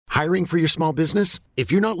Hiring for your small business?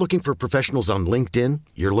 If you're not looking for professionals on LinkedIn,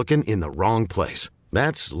 you're looking in the wrong place.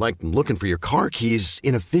 That's like looking for your car keys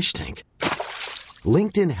in a fish tank.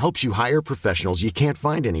 LinkedIn helps you hire professionals you can't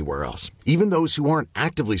find anywhere else, even those who aren't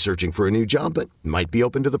actively searching for a new job but might be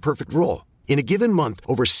open to the perfect role. In a given month,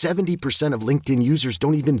 over 70% of LinkedIn users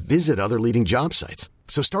don't even visit other leading job sites.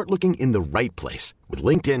 So start looking in the right place. With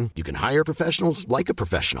LinkedIn, you can hire professionals like a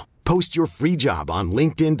professional. Post your free job on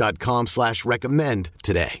linkedin.com/recommend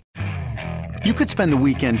today. You could spend the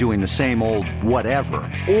weekend doing the same old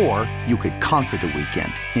whatever, or you could conquer the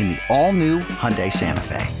weekend in the all-new Hyundai Santa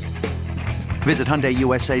Fe. Visit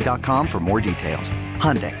HyundaiUSA.com for more details.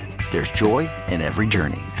 Hyundai, there's joy in every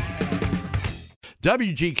journey.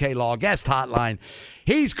 WGK Law guest hotline.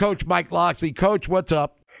 He's Coach Mike Locksley. Coach, what's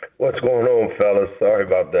up? What's going on, fellas? Sorry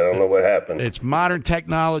about that. I don't know what happened. It's modern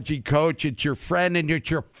technology, Coach. It's your friend and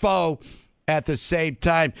it's your foe at the same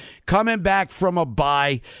time. Coming back from a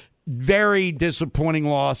bye, very disappointing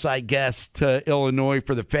loss, I guess, to Illinois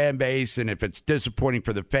for the fan base. And if it's disappointing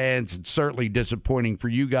for the fans, it's certainly disappointing for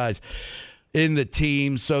you guys in the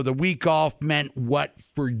team. So the week off meant what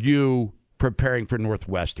for you preparing for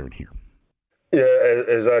Northwestern here? Yeah,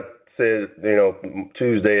 as I said,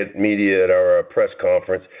 Tuesday at media at our press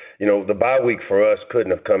conference, the bye week for us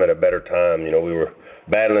couldn't have come at a better time. We were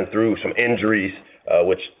battling through some injuries,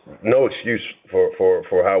 which no excuse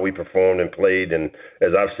for how we performed and played. And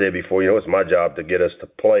as I've said before, it's my job to get us to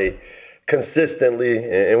play consistently.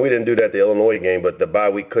 And we didn't do that the Illinois game, but the bye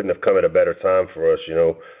week couldn't have come at a better time for us.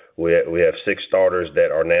 We have 6 starters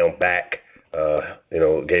that are now back.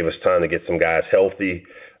 Gave us time to get some guys healthy.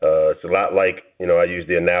 It's a lot like, I use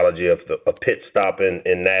the analogy of a pit stop in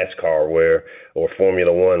NASCAR or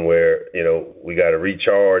Formula One where, we got to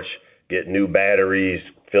recharge, get new batteries,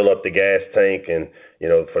 fill up the gas tank and,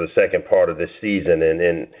 for the second part of this season.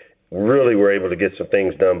 And really we're able to get some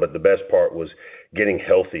things done. But the best part was getting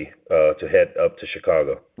healthy to head up to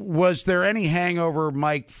Chicago. Was there any hangover,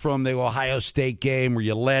 Mike, from the Ohio State game where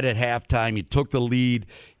you led at halftime, you took the lead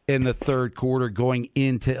in the third quarter going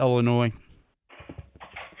into Illinois?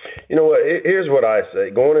 You know what? Here's what I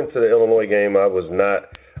say. Going into the Illinois game,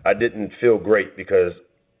 I didn't feel great because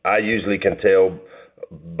I usually can tell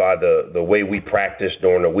by the way we practice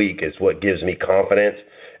during the week is what gives me confidence.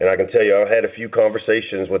 And I can tell you, I've had a few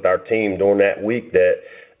conversations with our team during that week that,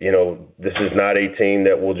 this is not a team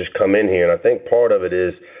that will just come in here. And I think part of it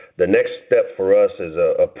is the next step for us as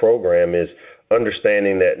a program is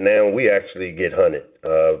understanding that now we actually get hunted.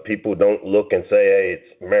 People don't look and say, hey,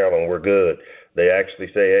 it's Maryland, we're good. They actually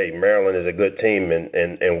say, hey, Maryland is a good team,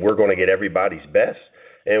 and we're going to get everybody's best.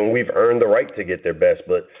 And we've earned the right to get their best.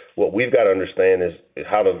 But what we've got to understand is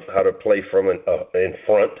how to play from in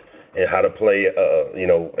front and how to play,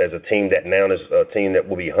 as a team that now is a team that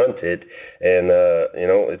will be hunted. And,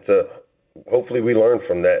 hopefully we learn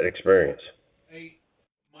from that experience. Hey,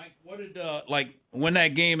 Mike, what did, when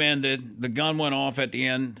that game ended, the gun went off at the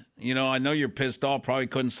end. I know you're pissed off, probably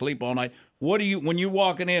couldn't sleep all night. When you're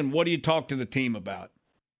walking in, what do you talk to the team about?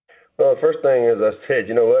 Well, the first thing is I said,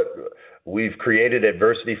 you know what? We've created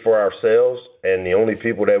adversity for ourselves, and the only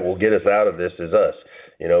people that will get us out of this is us.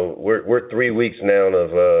 We're 3 weeks now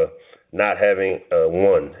of not having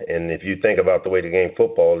won. And if you think about the way the game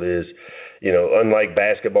football is, unlike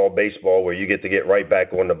basketball, baseball, where you get to get right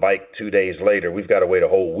back on the bike 2 days later, we've got to wait a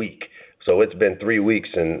whole week. So it's been 3 weeks,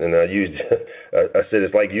 and I said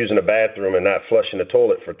it's like using a bathroom and not flushing the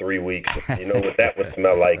toilet for 3 weeks. You know what that would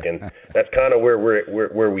smell like, and that's kind of where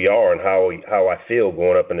we are and how I feel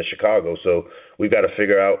going up into Chicago. So we've got to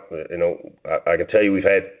figure out. I can tell you we've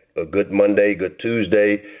had a good Monday, good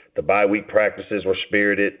Tuesday. The bye week practices were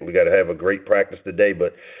spirited. We got to have a great practice today,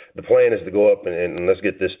 but the plan is to go up and let's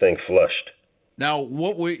get this thing flushed. Now,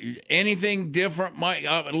 anything different, Mike?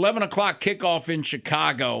 11 o'clock kickoff in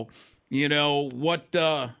Chicago. What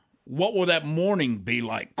will that morning be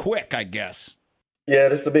like? Quick, I guess. Yeah,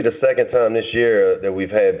 this will be the second time this year that we've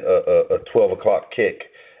had a 12 o'clock kick.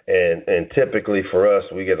 And typically for us,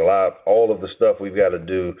 we get all of the stuff we've got to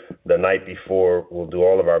do the night before. We'll do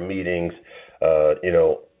all of our meetings.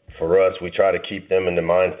 For us, we try to keep them in the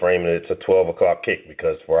mind frame that it's a 12 o'clock kick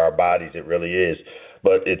because for our bodies, it really is.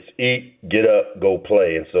 But it's eat, get up, go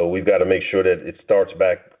play. And so we've got to make sure that it starts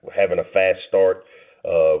back having a fast start.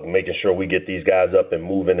 Making sure we get these guys up and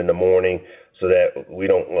moving in the morning so that we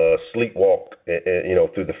don't sleepwalk,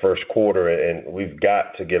 through the first quarter. And we've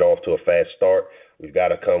got to get off to a fast start. We've got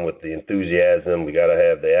to come with the enthusiasm. We got to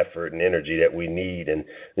have the effort and energy that we need. And,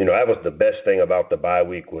 that was the best thing about the bye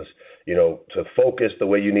week was, to focus the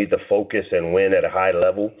way you need to focus and win at a high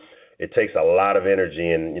level. It takes a lot of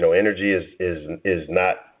energy, and, energy is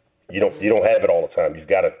not you don't have it all the time. You've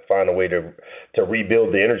got to find a way to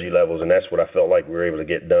rebuild the energy levels, and that's what I felt like we were able to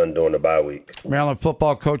get done during the bye week. Maryland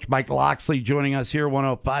football coach Mike Locksley joining us here,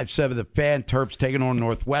 105.7 The Fan. Terps taking on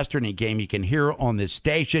Northwestern, a game you can hear on this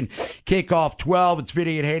station. Kickoff 12. It's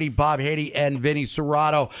Vinny and Haiti, Bob Haiti, and Vinny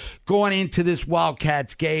Serrato going into this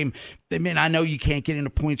Wildcats game. I mean, I know you can't get into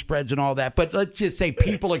point spreads and all that, but let's just say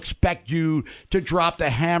people expect you to drop the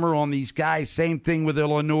hammer on these guys. Same thing with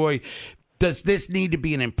Illinois. Does this need to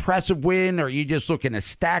be an impressive win, or are you just looking to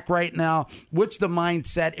stack right now? What's the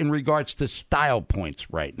mindset in regards to style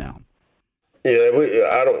points right now? Yeah,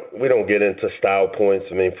 we don't get into style points.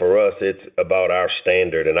 I mean, for us, it's about our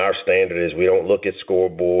standard, and our standard is we don't look at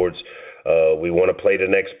scoreboards. We want to play the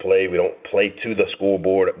next play. We don't play to the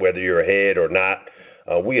scoreboard, whether you're ahead or not.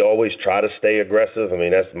 We always try to stay aggressive. I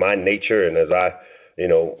mean, that's my nature, and as I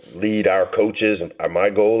lead our coaches, my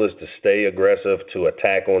goal is to stay aggressive, to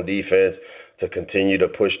attack on defense, to continue to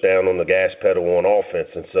push down on the gas pedal on offense.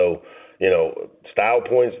 And so, style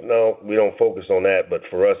points, no, we don't focus on that. But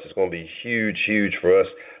for us, it's going to be huge for us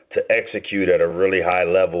to execute at a really high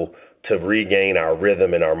level to regain our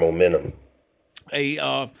rhythm and our momentum.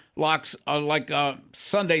 Locks,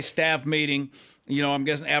 Sunday staff meeting, I'm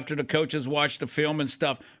guessing after the coaches watched the film and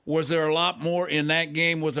stuff, was there a lot more in that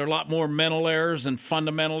game? Was there a lot more mental errors and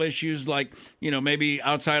fundamental issues like, maybe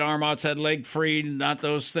outside arm, outside leg free, not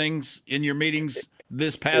those things in your meetings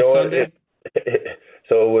this past Sunday?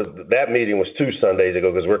 So that meeting was 2 Sundays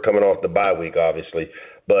ago because we're coming off the bye week, obviously.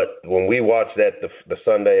 But when we watched that the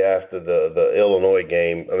Sunday after the Illinois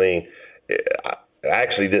game, I mean, I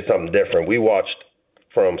actually did something different. We watched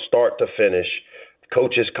from start to finish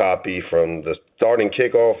coach's copy from the starting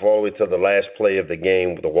kickoff all the way to the last play of the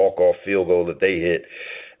game with the walk-off field goal that they hit,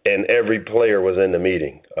 and every player was in the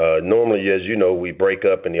meeting. Normally, as you know, we break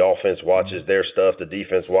up and the offense watches their stuff, the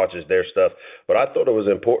defense watches their stuff, but I thought it was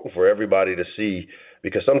important for everybody to see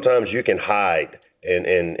because sometimes you can hide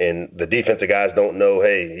and the defensive guys don't know,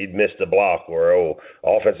 hey, he missed a block, or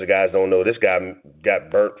offensive guys don't know this guy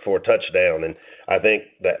got burnt for a touchdown. And I think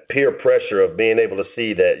that peer pressure of being able to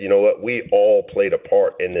see that, we all played a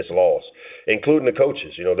part in this loss, including the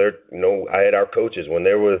coaches. I had our coaches when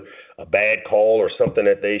there was a bad call or something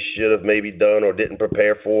that they should have maybe done or didn't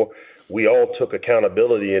prepare for. We all took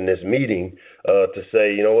accountability in this meeting to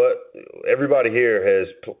say, everybody here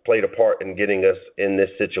has played a part in getting us in this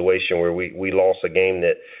situation where we lost a game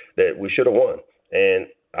that we should have won. And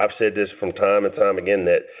I've said this from time and time again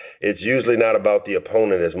that it's usually not about the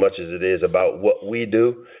opponent as much as it is about what we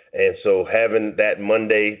do. And so having that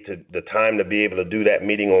Monday, the time to be able to do that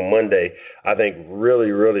meeting on Monday, I think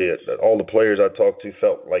really, all the players I talked to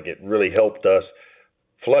felt like it really helped us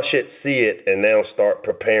flush it, see it, and now start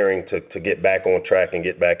preparing to get back on track and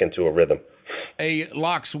get back into a rhythm. Hey,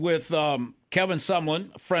 Locks, with Kevin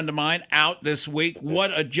Sumlin, a friend of mine, out this week,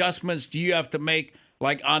 what adjustments do you have to make,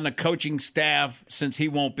 like on the coaching staff, since he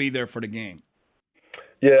won't be there for the game?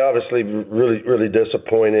 Yeah, obviously really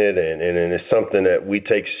disappointed, and it's something that we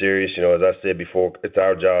take serious. As I said before, it's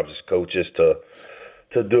our job as coaches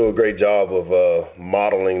to do a great job of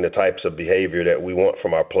modeling the types of behavior that we want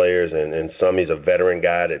from our players. And Summy's a veteran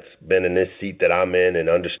guy that's been in this seat that I'm in and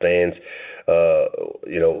understands,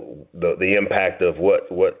 the impact of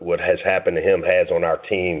what has happened to him has on our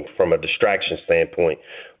team from a distraction standpoint.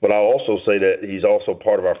 But I'll also say that he's also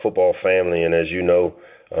part of our football family. And as you know,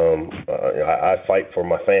 I fight for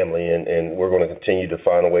my family, and we're going to continue to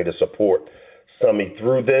find a way to support Summy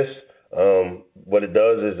through this. What it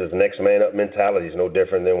does is next man up mentality is no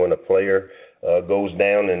different than when a player goes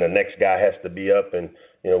down and the next guy has to be up. And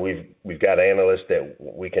we've got analysts that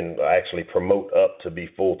we can actually promote up to be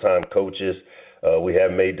full-time coaches. We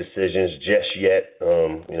haven't made decisions just yet.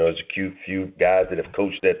 There's a few guys that have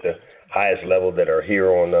coached at the highest level that are here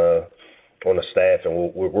on the staff, and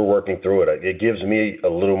we're working through it. It gives me a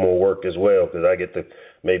little more work as well because I get to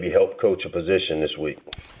maybe help coach a position this week.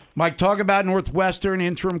 Mike, talk about Northwestern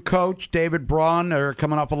interim coach David Braun. They're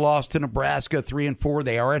coming off a loss to Nebraska, 3-4.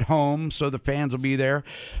 They are at home, so the fans will be there,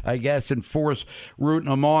 I guess, in force rooting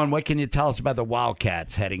them on. What can you tell us about the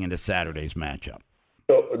Wildcats heading into Saturday's matchup?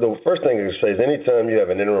 So the first thing I can say is anytime you have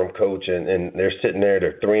an interim coach and they're sitting there,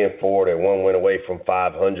 they're 3-4, they're one win away from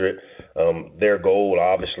 500. Their goal,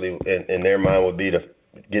 obviously, in their mind would be to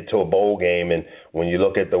get to a bowl game. And when you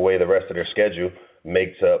look at the way the rest of their schedule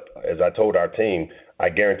makes up, as I told our team, I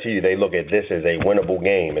guarantee you they look at this as a winnable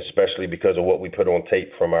game, especially because of what we put on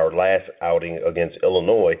tape from our last outing against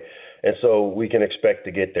Illinois. And so we can expect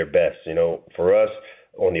to get their best. For us,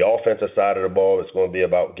 on the offensive side of the ball, it's going to be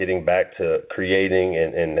about getting back to creating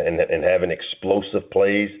and having explosive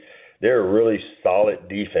plays. They're a really solid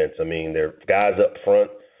defense. I mean, they're guys up front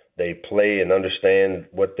They play and understand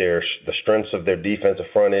what the strengths of their defensive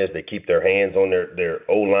front is. They keep their hands on their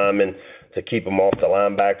O-linemen to keep them off the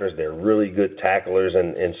linebackers. They're really good tacklers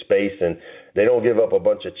in space, and they don't give up a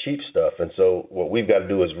bunch of cheap stuff. And so what we've got to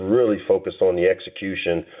do is really focus on the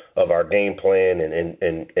execution of our game plan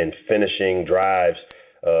and finishing drives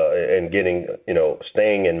and getting,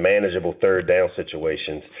 staying in manageable third down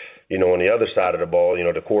situations. On the other side of the ball,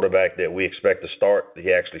 the quarterback that we expect to start,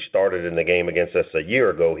 he actually started in the game against us a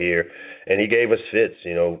year ago here, and he gave us fits.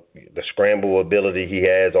 The scramble ability he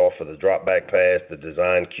has off of the drop back pass, the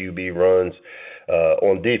design QB runs.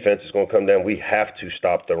 On defense, it's going to come down. We have to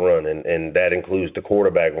stop the run, and that includes the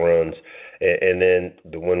quarterback runs. And then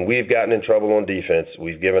when we've gotten in trouble on defense,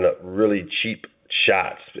 we've given up really cheap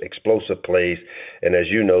shots, explosive plays, and as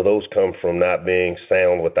you know, those come from not being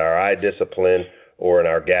sound with our eye discipline or in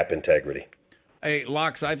our gap integrity. Hey,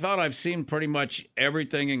 Locks, I thought I've seen pretty much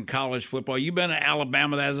everything in college football. You've been at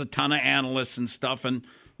Alabama that has a ton of analysts and stuff, and,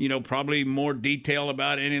 probably more detail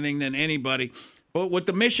about anything than anybody. But with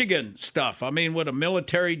the Michigan stuff, with a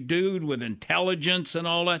military dude with intelligence and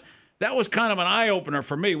all that was kind of an eye-opener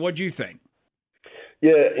for me. What'd you think?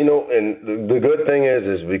 Yeah, and the good thing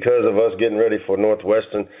is because of us getting ready for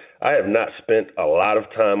Northwestern, I have not spent a lot of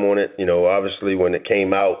time on it. Obviously when it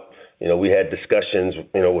came out, we had discussions,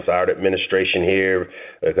 with our administration here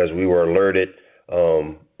because we were alerted.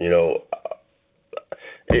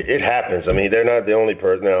 It happens. They're not the only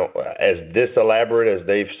person. Now, as this elaborate as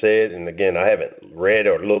they've said, and again, I haven't read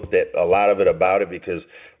or looked at a lot of it about it because,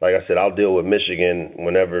 like I said, I'll deal with Michigan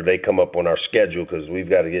whenever they come up on our schedule because we've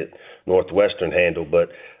got to get Northwestern handled. But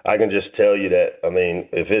I can just tell you that,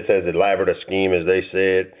 if it's as elaborate a scheme as they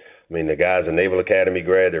said, the guy's a Naval Academy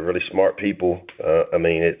grad. They're really smart people.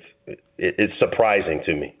 It's surprising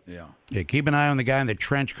to me. Yeah, keep an eye on the guy in the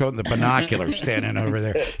trench coat and the binoculars standing over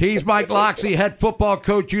there. He's Mike Locksley, head football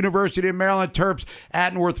coach, University of Maryland Terps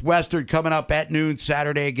at Northwestern, coming up at noon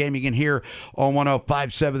Saturday, a game you can hear on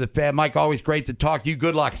 105.7 The Fan. Mike, always great to talk to you.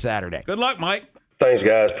 Good luck Saturday. Good luck, Mike. Thanks,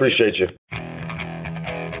 guys. Appreciate you.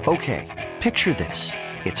 Okay, picture this.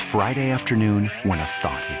 It's Friday afternoon when a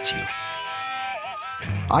thought hits you.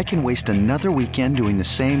 I can waste another weekend doing the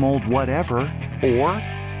same old whatever, or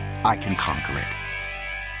I can conquer it.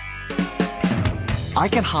 I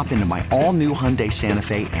can hop into my all-new Hyundai Santa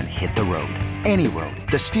Fe and hit the road. Any road.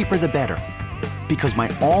 The steeper, the better. Because my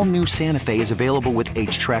all-new Santa Fe is available with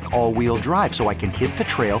H-Track all-wheel drive, so I can hit the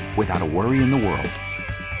trail without a worry in the world.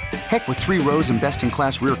 Heck, with 3 rows and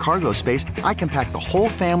best-in-class rear cargo space, I can pack the whole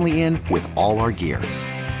family in with all our gear.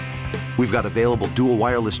 We've got available dual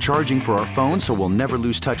wireless charging for our phones, so we'll never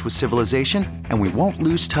lose touch with civilization, and we won't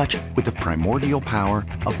lose touch with the primordial power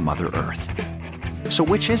of Mother Earth. So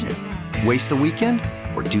which is it? Waste the weekend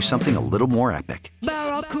or do something a little more epic?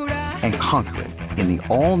 And conquer it in the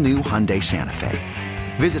all-new Hyundai Santa Fe.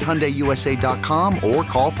 Visit HyundaiUSA.com or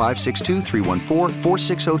call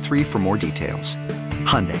 562-314-4603 for more details.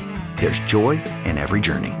 Hyundai, there's joy in every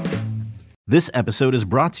journey. This episode is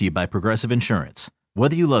brought to you by Progressive Insurance.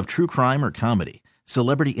 Whether you love true crime or comedy,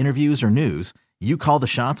 celebrity interviews or news, you call the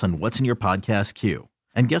shots on what's in your podcast queue.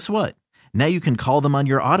 And guess what? Now you can call them on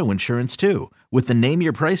your auto insurance too with the Name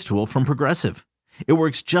Your Price tool from Progressive. It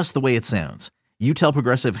works just the way it sounds. You tell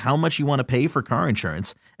Progressive how much you want to pay for car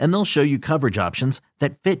insurance, and they'll show you coverage options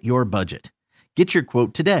that fit your budget. Get your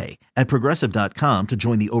quote today at Progressive.com to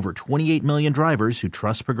join the over 28 million drivers who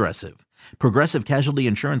trust Progressive. Progressive Casualty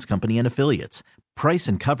Insurance Company and Affiliates. Price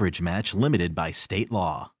and coverage match limited by state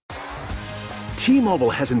law. T-Mobile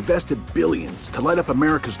has invested billions to light up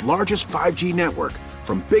America's largest 5G network,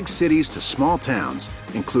 from big cities to small towns,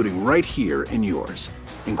 including right here in yours.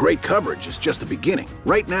 And great coverage is just the beginning.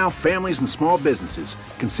 Right now, families and small businesses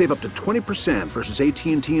can save up to 20% versus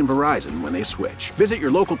AT&T and Verizon when they switch. Visit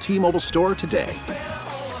your local T-Mobile store today.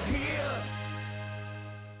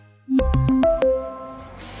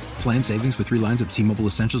 Plan savings with 3 lines of T-Mobile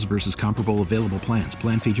Essentials versus comparable available plans.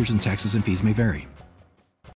 Plan features and taxes and fees may vary.